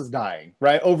McDonald's is dying,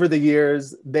 right? Over the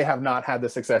years, they have not had the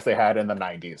success they had in the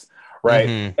 90s, right?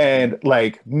 Mm-hmm. And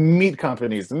like meat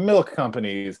companies, milk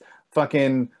companies,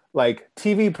 fucking like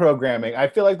TV programming, I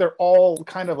feel like they're all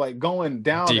kind of like going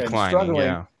down and Declining, struggling.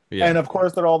 yeah. Yeah. And of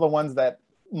course, they're all the ones that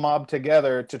mob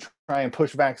together to try and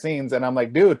push vaccines. And I'm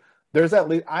like, dude, there's at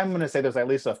least I'm gonna say there's at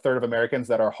least a third of Americans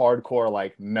that are hardcore,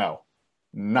 like, no,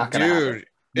 not gonna happen. Dude,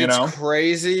 You it's know?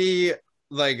 crazy.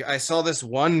 Like I saw this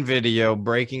one video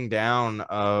breaking down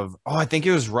of I think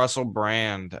it was Russell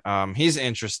Brand. He's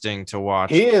interesting to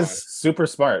watch. He is super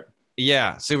smart.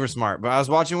 Yeah, super smart. But I was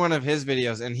watching one of his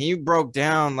videos and he broke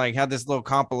down, like, had this little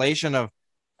compilation of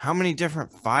how many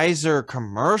different Pfizer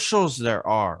commercials there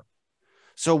are.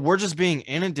 So we're just being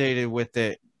inundated with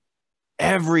it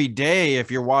every day. If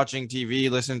you're watching TV,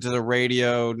 listening to the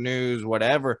radio, news,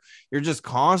 whatever, you're just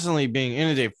constantly being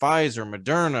inundated. Pfizer,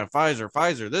 Moderna,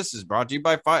 Pfizer. This is brought to you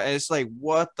by Pfizer. It's like,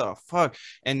 what the fuck?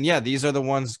 And yeah, these are the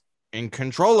ones in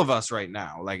control of us right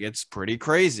now. Like, it's pretty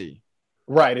crazy.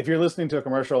 Right. If you're listening to a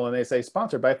commercial and they say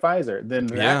sponsored by Pfizer, then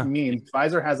that Yeah, means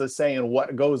Pfizer has a say in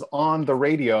what goes on the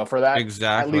radio for that at least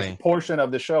exactly. portion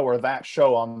of the show or that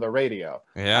show on the radio.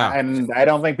 Yeah. And I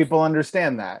don't think people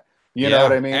understand that. You know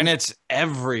what Yeah. I And mean? it's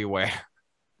everywhere.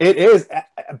 It is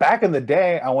back in the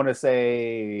day, I want to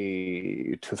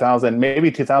say 2000,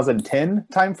 maybe 2010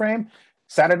 timeframe.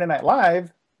 Saturday Night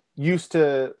Live used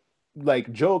to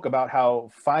like joke about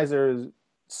how Pfizer's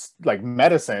like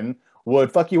medicine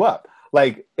would fuck you up.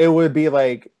 Like it would be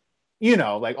like, you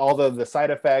know, like all the side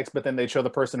effects, but then they'd show the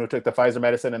person who took the Pfizer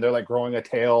medicine and they're like growing a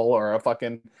tail or a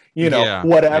fucking, you know, Yeah.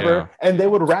 whatever. Yeah. And they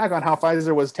would rag on how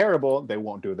Pfizer was terrible. They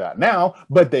won't do that now,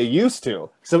 but they used to.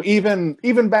 So even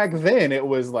back then, it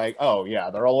was like, oh yeah,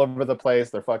 they're all over the place.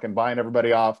 They're fucking buying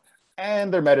everybody off,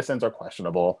 and their medicines are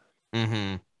questionable.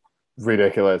 Mm-hmm.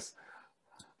 Ridiculous.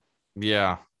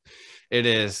 Yeah, it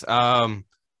is.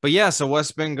 But yeah, so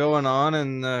what's been going on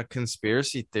in the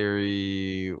conspiracy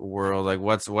theory world? Like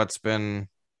what's been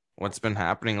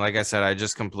happening? Like I said, I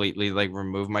just completely like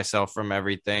removed myself from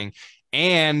everything.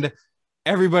 And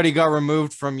everybody got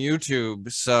removed from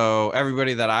YouTube. So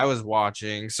everybody that I was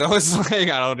watching. So it's like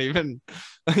I don't even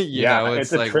Yeah, it's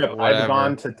it's a like trip. I've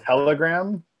gone whatever. to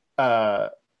Telegram.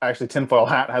 Actually, Tinfoil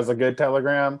Hat has a good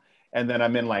Telegram, and then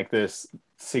I'm in like this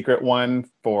secret one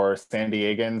for San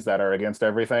Diegans that are against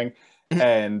everything,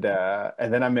 and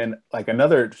then I'm in like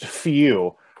another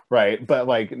few, right? But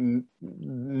like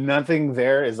nothing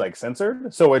there is like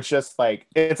censored, so it's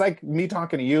like me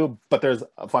talking to you, but there's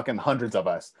fucking hundreds of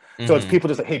us. So it's Hmm. people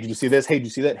just like, hey, did you see this? Hey, did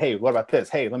you see that? Hey, what about this?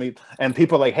 Hey, let me. And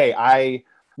people are like, hey,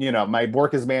 my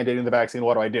work is mandating the vaccine.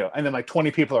 What do I do? And then like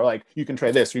 20 people are like, you can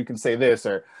try this, or you can say this,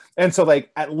 and so like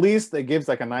at least it gives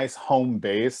like a nice home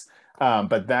base.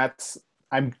 But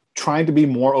I'm trying to be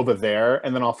more over there,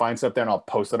 and then I'll find stuff there and I'll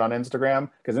post it on Instagram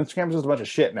because Instagram is just a bunch of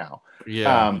shit now.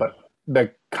 Yeah. But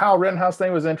the Kyle Rittenhouse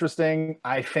thing was interesting.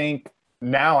 I think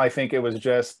it was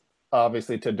just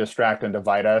obviously to distract and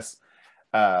divide us.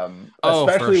 Oh,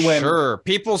 for Especially when sure.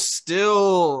 People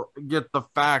still get the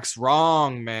facts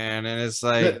wrong, man. And it's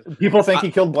like, people think I,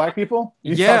 he killed black people.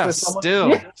 You talk yeah, to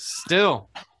someone, yeah. still,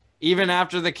 even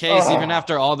after the case, even Oh,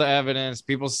 after all the evidence,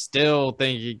 people still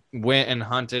think he went and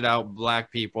hunted out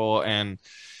black people. And that's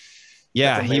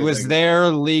yeah, he was amazing. there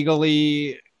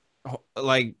legally,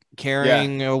 like Yeah,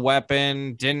 carrying a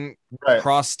weapon, didn't right.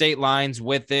 cross state lines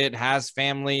with it, has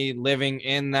family living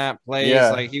in that place.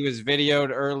 Yeah. Like he was videoed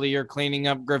earlier cleaning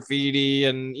up graffiti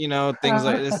and things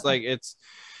like this. Like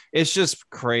it's just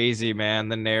crazy, man.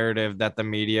 The narrative that the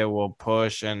media will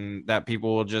push and that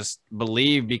people will just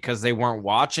believe because they weren't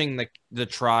watching the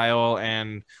trial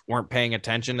and weren't paying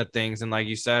attention to things. And like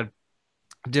you said,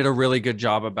 did a really good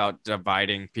job about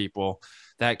dividing people.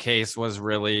 That case was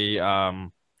really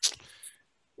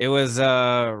it was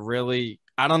really,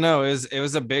 I don't know, it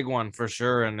was a big one for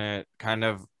sure, and it kind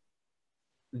of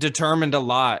determined a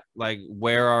lot, like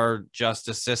where our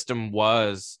justice system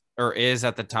was or is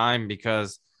at the time,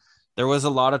 because there was a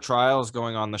lot of trials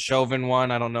going on. The Chauvin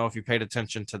one, I don't know if you paid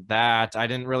attention to that. I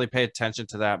didn't really pay attention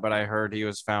to that, but I heard he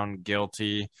was found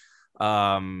guilty.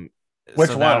 Um,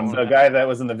 Which so that one? The guy that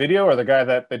was in the video, or the guy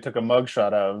that they took a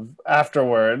mugshot of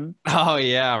afterward? oh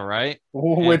yeah, right.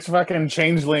 And Which fucking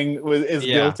changeling is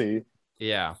yeah, guilty?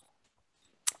 yeah.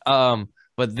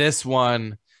 But this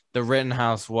one, the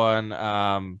Rittenhouse one,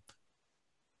 I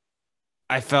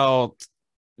felt,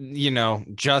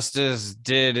 justice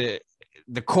did it.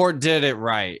 The court did it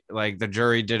right. Like the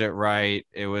jury did it right.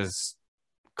 It was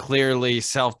clearly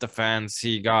self-defense.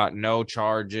 He got no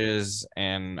charges,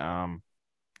 and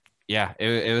yeah,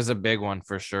 it was a big one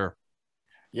for sure.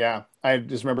 Yeah, I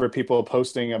just remember people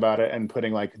posting about it and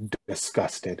putting like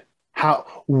disgusted.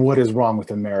 What is wrong with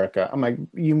America? I'm like,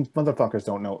 you motherfuckers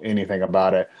don't know anything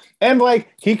about it. And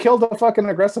like, he killed a fucking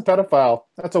aggressive pedophile.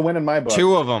 That's a win in my book.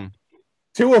 Two of them.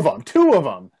 Two of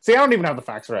them. See, I don't even have the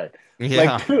facts right.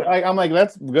 Yeah. Like, I'm like,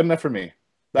 that's good enough for me.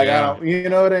 Like, yeah. I don't, you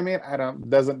know what I mean? I don't,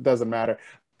 doesn't matter.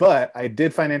 But I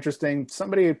did find interesting.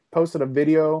 Somebody posted a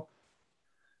video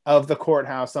of the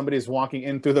courthouse. Somebody's walking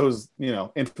in through those,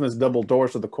 infamous double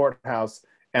doors of the courthouse,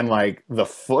 and like the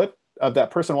foot of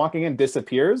that person walking in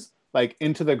disappears like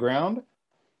into the ground.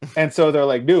 And so they're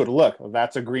like, dude, look,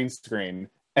 that's a green screen.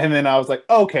 And then I was like,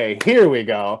 okay, here we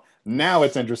go. Now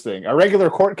it's interesting. A regular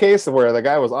court case where the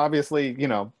guy was obviously,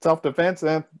 self-defense,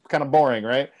 and kind of boring,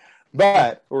 right?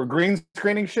 But we're green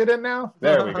screening shit in now.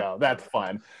 There we go. That's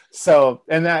fun. So,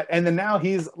 and then now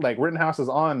he's like, Rittenhouse is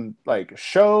on like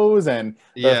shows, and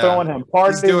they're throwing him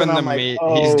parties. He's doing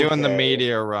he's doing the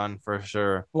media run for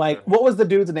sure. Like, what was the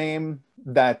dude's name?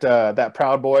 That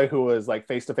Proud Boy who was like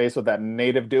face to face with that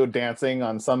native dude dancing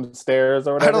on some stairs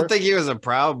or whatever. I don't think he was a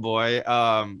Proud Boy.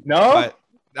 No, but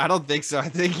I don't think so. I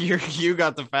think you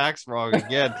got the facts wrong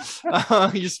again.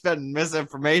 You spent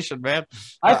misinformation, man.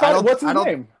 I thought, what's his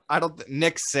name? I don't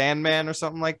Nick Sandman or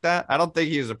something like that. I don't think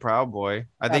he was a Proud Boy.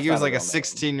 I think he was like a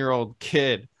 16-year-old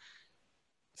kid.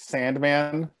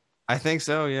 Sandman? I think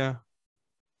so, yeah.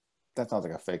 That sounds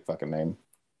like a fake fucking name.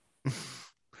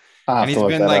 And he's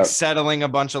been like settling a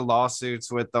bunch of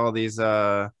lawsuits with all these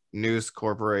news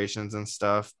corporations and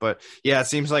stuff. But yeah, it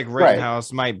seems like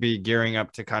Rittenhouse might be gearing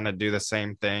up to kind of do the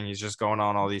same thing. He's just going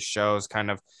on all these shows, kind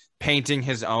of painting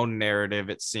his own narrative,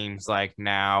 it seems like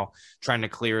now, trying to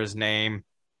clear his name.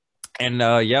 And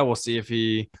yeah, we'll see if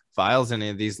he files any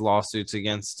of these lawsuits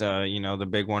against, the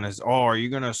big one is, are you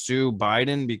going to sue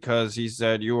Biden because he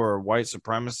said you were a white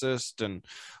supremacist and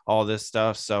all this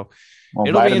stuff? So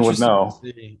it'll Biden be interesting would know.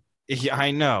 to see. Yeah,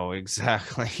 I know,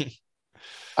 exactly.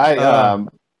 But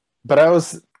I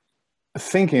was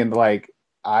thinking, like,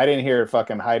 I didn't hear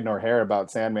fucking hide nor hair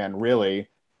about Sandman really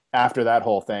after that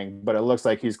whole thing, but it looks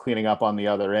like he's cleaning up on the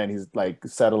other end. He's like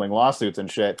settling lawsuits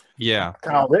and shit. Yeah.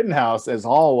 Kyle Rittenhouse is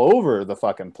all over the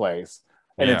fucking place.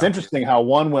 And it's interesting how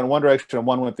one went one direction and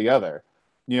one went the other.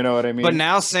 You know what I mean? But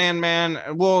now Sandman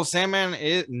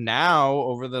is now,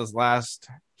 over this last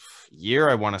year,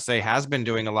 I want to say, has been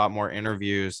doing a lot more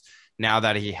interviews now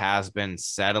that he has been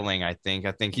settling. I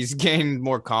think he's gained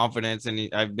more confidence,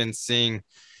 and I've been seeing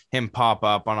him pop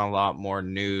up on a lot more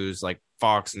news, like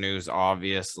Fox News,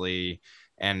 obviously,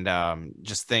 and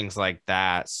just things like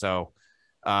that. So,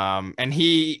 and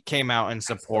he came out in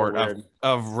support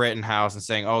of Rittenhouse and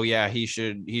saying, "Oh yeah, he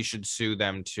should sue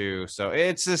them too." So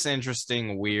it's this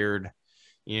interesting, weird,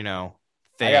 thing.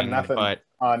 I got nothing, but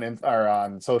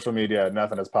on social media,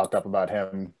 nothing has popped up about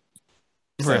him.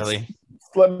 Really?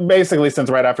 Basically, since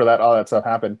right after that, all that stuff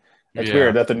happened. It's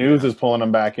weird that the news is pulling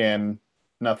him back in.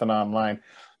 Nothing online.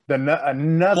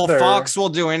 Well, Fox will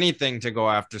do anything to go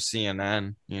after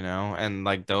CNN, and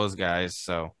like those guys.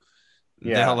 So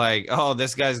they're like, oh,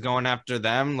 this guy's going after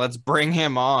them. Let's bring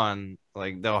him on.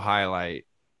 Like they'll highlight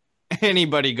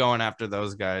anybody going after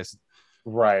those guys.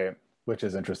 Right. Which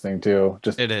is interesting too.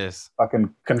 Just it is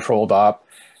fucking controlled op.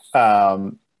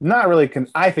 Not really.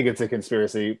 I think it's a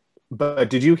conspiracy. But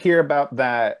did you hear about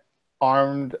that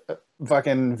armed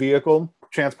fucking vehicle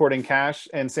transporting cash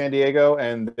in San Diego,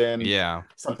 and then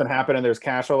something happened and there's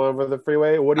cash all over the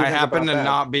freeway? What do you think happened to that?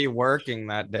 Not be working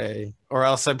that day, or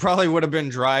else I probably would have been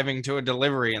driving to a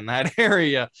delivery in that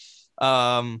area.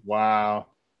 Wow.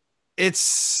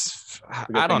 It's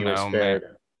I don't know, man.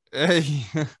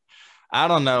 I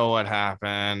don't know what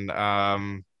happened.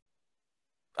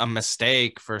 A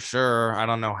mistake for sure. I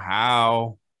don't know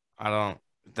how.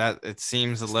 It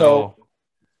seems a little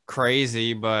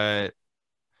crazy, but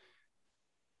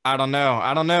I don't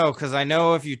know, because I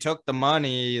know if you took the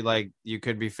money, like, you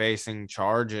could be facing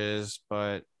charges,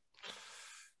 but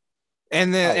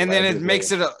And then it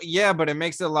makes Allegedly. it yeah, but it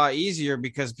makes it a lot easier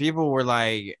because people were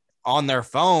like on their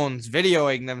phones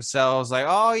videoing themselves like,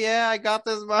 oh yeah, I got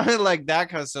this money, like that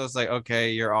kind of. So it's like,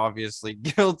 okay, you're obviously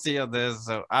guilty of this.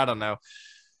 So I don't know,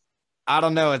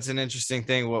 it's an interesting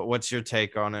thing. What's your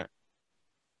take on it?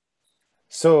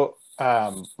 So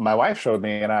my wife showed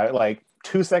me, and I like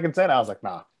 2 seconds in, I was like,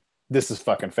 nah, this is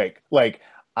fucking fake. Like,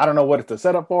 I don't know what it's a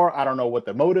setup for. I don't know what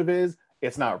the motive is.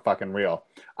 It's not fucking real.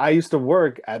 I used to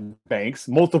work at banks,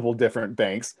 multiple different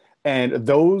banks, and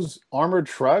those armored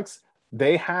trucks,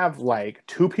 they have like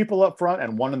two people up front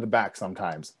and one in the back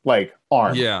sometimes, like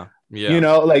armed. Yeah, yeah.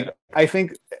 Like I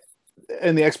think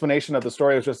in the explanation of the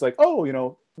story, it was just like,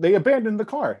 oh, they abandoned the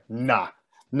car. Nah,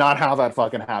 not how that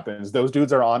fucking happens. Those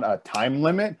dudes are on a time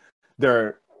limit.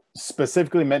 They're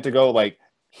specifically meant to go like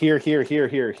here, here, here,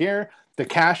 here, here. The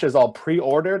cash is all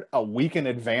pre-ordered a week in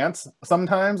advance,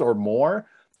 sometimes or more,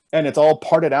 and it's all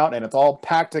parted out and it's all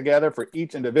packed together for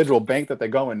each individual bank that they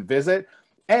go and visit.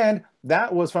 And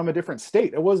that was from a different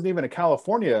state. It wasn't even a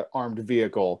California armed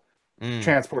vehicle Mm.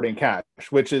 transporting cash,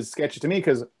 which is sketchy to me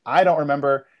because I don't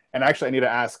remember. And actually, I need to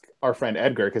ask our friend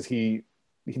Edgar because he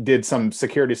did some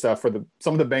security stuff for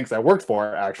some of the banks I worked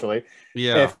for. Actually,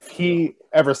 Yeah, if he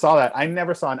ever saw that, I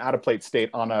never saw an out of plate state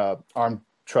on a armed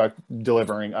truck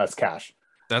delivering us cash,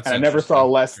 that's and I never saw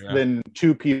interesting. less Yeah. than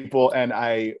two people. And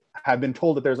I have been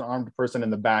told that there's an armed person in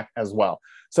the back as well.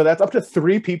 So that's up to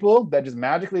three people that just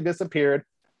magically disappeared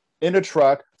in a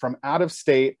truck from out of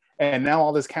state, and now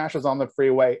all this cash is on the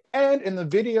freeway. And in the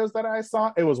videos that I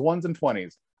saw, it was ones and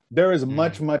 20s. There is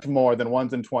much, Mm. much more than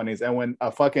ones and 20s. And when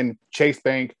a fucking Chase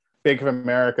Bank, Bank of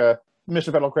America,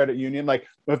 Mission Federal Credit Union, like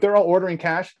if they're all ordering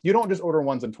cash, you don't just order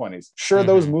ones and 20s. Sure,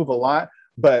 those Hmm. move a lot,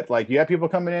 but like you have people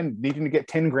coming in needing to get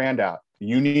 10 grand out.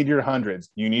 You need your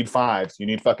hundreds, you need fives, you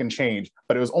need fucking change.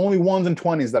 But it was only ones and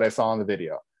 20s that I saw in the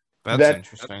video. That's That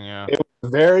interesting. Yeah. it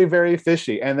was very, very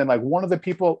fishy. And then like one of the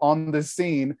people on the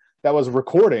scene that was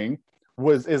recording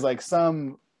is like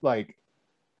some like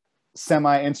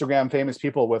semi Instagram famous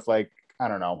people with like, I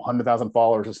don't know, 100,000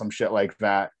 followers or some shit like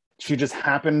that. She just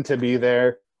happened to be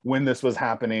there when this was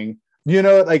happening.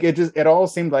 Like it all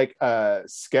seemed like a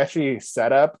sketchy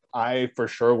setup. I for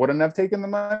sure wouldn't have taken the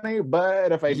money,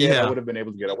 but if I did, I Yeah. would have been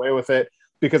able to get away with it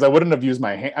because I wouldn't have used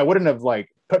my hand. I wouldn't have like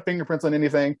put fingerprints on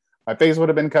anything. My face would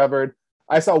have been covered.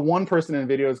 I saw one person in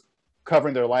videos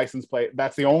covering their license plate.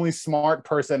 That's the only smart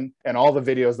person in all the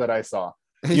videos that I saw.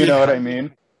 You know what Yeah. I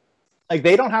mean? Like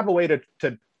they don't have a way to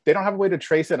they don't have a way to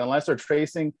trace it unless they're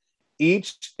tracing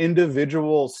each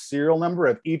individual serial number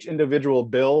of each individual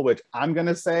bill, which I'm going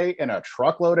to say in a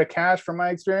truckload of cash from my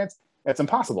experience, it's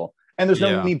impossible. And there's no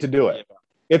Yeah. need to do it.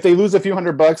 If they lose a few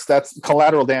 $100, that's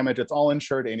collateral damage. It's all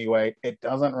insured anyway. It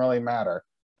doesn't really matter.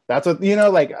 That's what,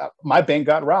 like my bank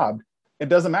got robbed. It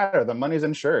doesn't matter. The money's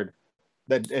insured.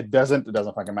 That it doesn't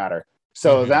fucking matter.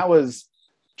 So Hmm. that was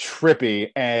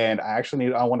trippy. And I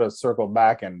want to circle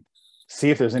back and see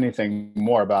if there's anything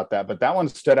more about that. But that one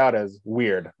stood out as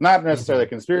weird. Not necessarily a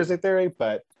Hmm. conspiracy theory,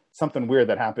 but something weird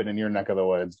that happened in your neck of the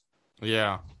woods.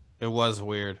 Yeah. It was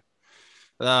weird.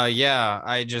 Yeah,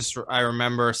 I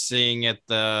remember seeing it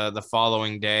the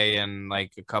following day in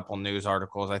like a couple news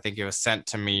articles. I think it was sent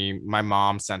to me. My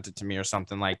mom sent it to me or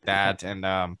something like that. And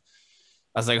I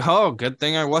was like, oh, good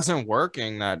thing I wasn't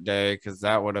working that day because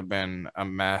that would have been a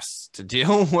mess to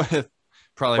deal with.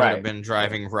 Probably would have Right. been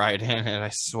driving right in it, I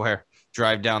swear.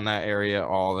 Drive down that area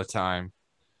all the time.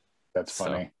 That's So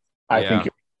funny. I think yeah.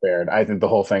 you're prepared. I think the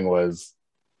whole thing was,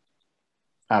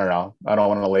 I don't know. I don't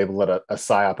want to label it a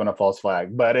psyop and a false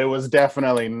flag, but it was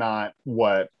definitely not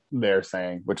what they're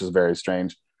saying, which is very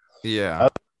strange. Yeah.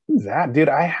 That dude,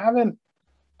 I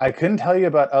couldn't tell you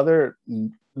about other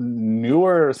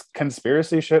newer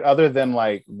conspiracy shit other than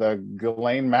like the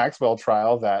Ghislaine Maxwell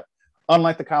trial that,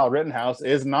 unlike the Kyle Rittenhouse,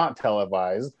 is not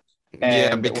televised.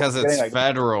 Yeah, And because we're getting it's like,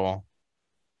 federal.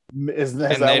 is And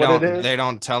that they what it don't is? they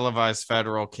don't televise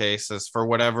federal cases for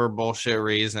whatever bullshit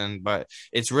reason, but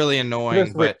it's really annoying.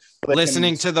 Just But they can.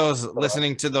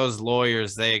 listening to those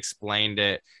lawyers, they explained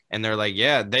it and they're like,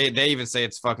 yeah, they even say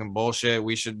it's fucking bullshit.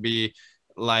 We should be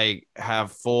like have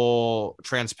full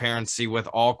transparency with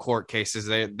all court cases.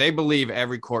 They believe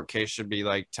every court case should be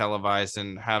like televised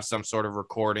and have some sort of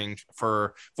recording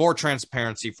for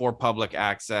transparency, for public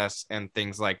access and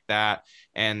things like that.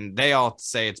 And they all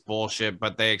say it's bullshit,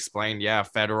 but they explained, yeah,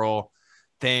 federal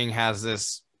thing has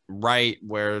this right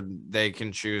where they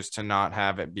can choose to not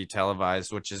have it be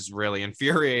televised, which is really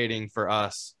infuriating for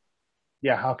us.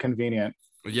 Yeah, how convenient.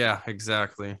 Yeah,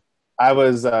 exactly. I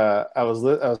was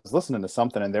listening to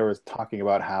something and they were talking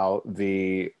about how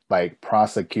the like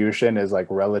prosecution is like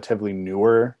relatively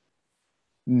newer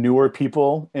newer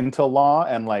people into law,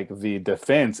 and like the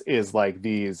defense is like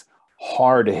these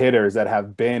hard hitters that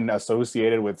have been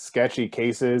associated with sketchy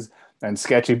cases and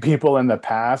sketchy people in the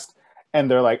past. And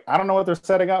they're like, I don't know what they're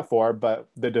setting up for, but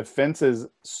the defense is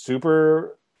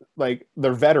super, like,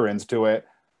 they're veterans to it,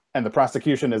 and the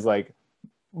prosecution is like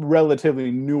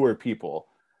relatively newer people.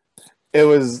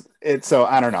 So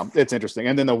I don't know, it's interesting.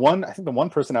 And then I think the one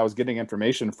person I was getting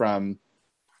information from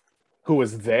who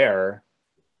was there,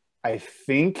 I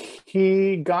think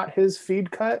he got his feed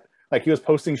cut. Like, he was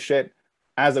posting shit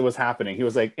as it was happening. He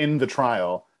was like in the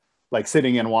trial, like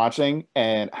sitting and watching,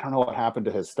 and I don't know what happened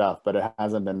to his stuff, but he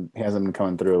hasn't been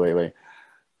coming through lately.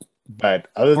 But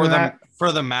other than that,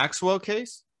 for the Maxwell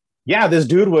case, yeah, this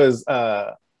dude was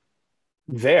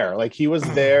there. Like, he was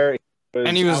there.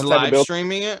 And he was live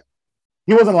streaming it.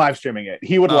 He wasn't live streaming it.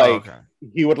 He would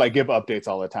he would like give updates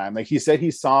all the time. Like, he said he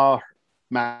saw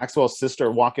Maxwell's sister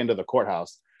walk into the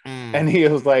courthouse, and he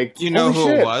was like, "Do you know who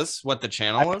it was? What the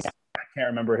channel was?" I can't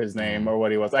remember his name or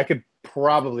what he was. I could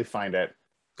probably find it.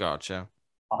 Gotcha.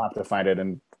 I'll have to find it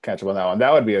and catch up on that one.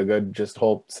 That would be a good, just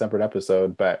whole separate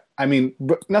episode. But I mean,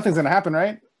 nothing's gonna happen,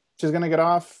 right? She's gonna get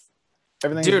off.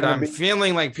 Everything. Dude, I'm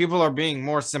feeling like people are being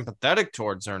more sympathetic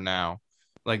towards her now.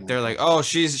 Like, they're like, oh,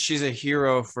 she's a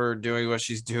hero for doing what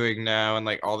she's doing now, and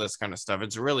like all this kind of stuff.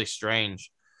 It's really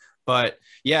strange. But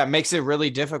yeah, it makes it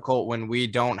really difficult when we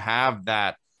don't have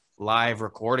that live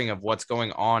recording of what's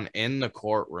going on in the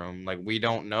courtroom. Like, we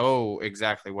don't know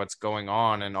exactly what's going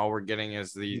on, and all we're getting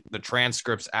is the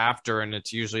transcripts after, and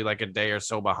it's usually like a day or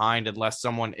so behind unless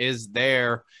someone is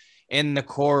there in the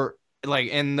court, like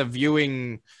in the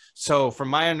viewing. So from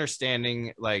my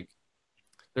understanding, like,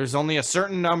 there's only a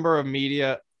certain number of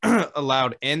media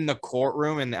allowed in the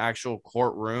courtroom, in the actual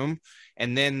courtroom.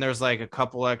 And then there's like a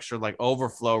couple extra like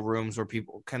overflow rooms where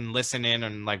people can listen in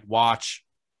and like watch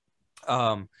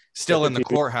still in the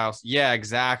courthouse. Yeah,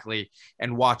 exactly.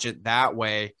 And watch it that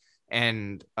way.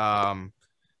 And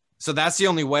so that's the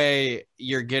only way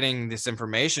you're getting this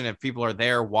information, if people are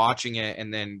there watching it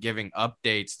and then giving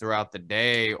updates throughout the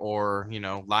day, or, you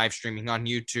know, live streaming on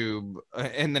YouTube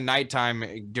in the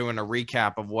nighttime, doing a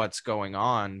recap of what's going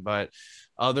on. But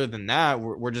other than that,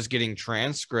 we're just getting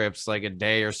transcripts like a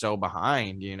day or so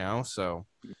behind, you know? So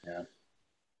yeah,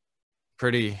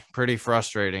 pretty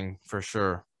frustrating for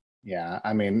sure. Yeah.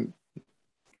 I mean,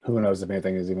 who knows if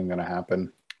anything is even going to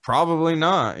happen? Probably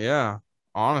not. Yeah.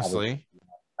 Honestly.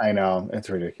 I know, it's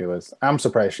ridiculous. I'm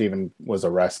surprised she even was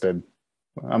arrested.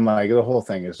 I'm like, the whole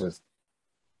thing is just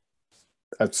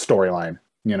a storyline,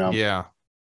 you know? Yeah,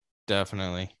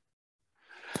 definitely.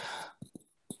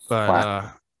 But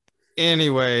wow.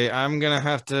 Anyway, I'm gonna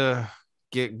have to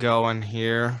get going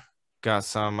here. Got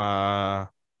some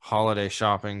holiday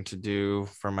shopping to do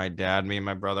for my dad. Me and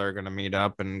my brother are gonna meet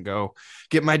up and go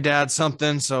get my dad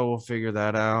something, so we'll figure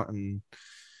that out. And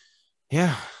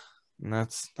yeah, and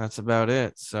that's about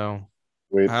it. So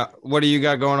what do you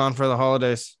got going on for the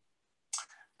holidays?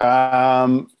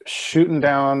 Shooting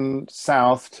down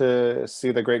south to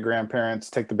see the great grandparents,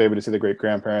 take the baby to see the great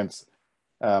grandparents.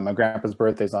 My grandpa's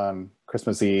birthday's on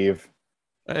Christmas Eve.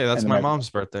 Hey, that's my mom's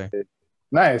birthday.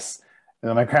 Nice. And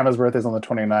then my grandma's birthday's on the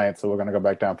 29th, so we're going to go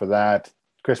back down for that.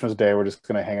 Christmas Day, we're just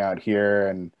going to hang out here,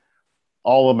 and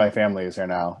all of my family is here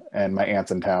now, and my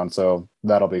aunt's in town, so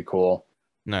that'll be cool.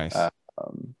 Nice.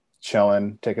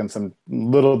 Chilling, taking some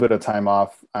little bit of time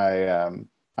off. I don't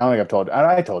think I've told you.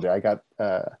 I told you I got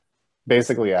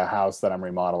basically a house that I'm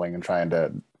remodeling and trying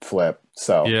to flip.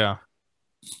 So yeah,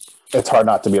 it's hard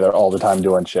not to be there all the time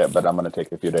doing shit, but I'm going to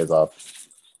take a few days off.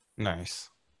 Nice.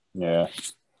 Yeah.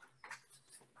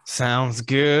 Sounds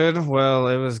good. Well,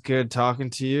 it was good talking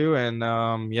to you, and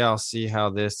yeah, I'll see how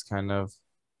this kind of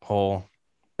whole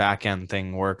back end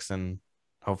thing works, and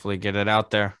hopefully get it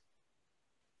out there.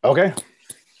 Okay,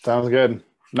 sounds good.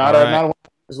 Not one of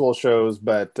these little shows,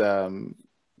 but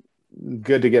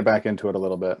good to get back into it a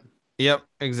little bit. Yep,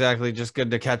 exactly. Just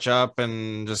good to catch up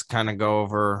and just kind of go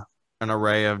over an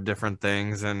array of different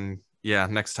things. And yeah,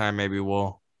 next time maybe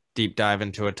we'll deep dive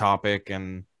into a topic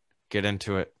and get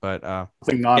into it. But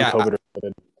non-COVID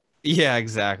related. Yeah,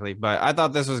 exactly. But I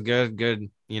thought this was good,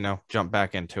 you know, jump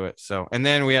back into it. So, and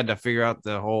then we had to figure out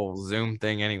the whole Zoom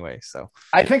thing anyway. So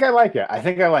I think I like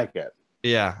it.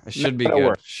 Yeah, it should be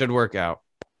good. Should work out.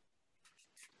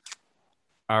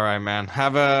 All right, man.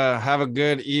 Have a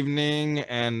good evening,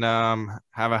 and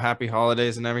have a happy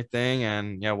holidays and everything.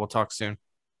 And yeah, we'll talk soon.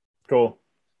 Cool.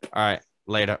 All right.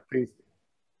 Later. Peace.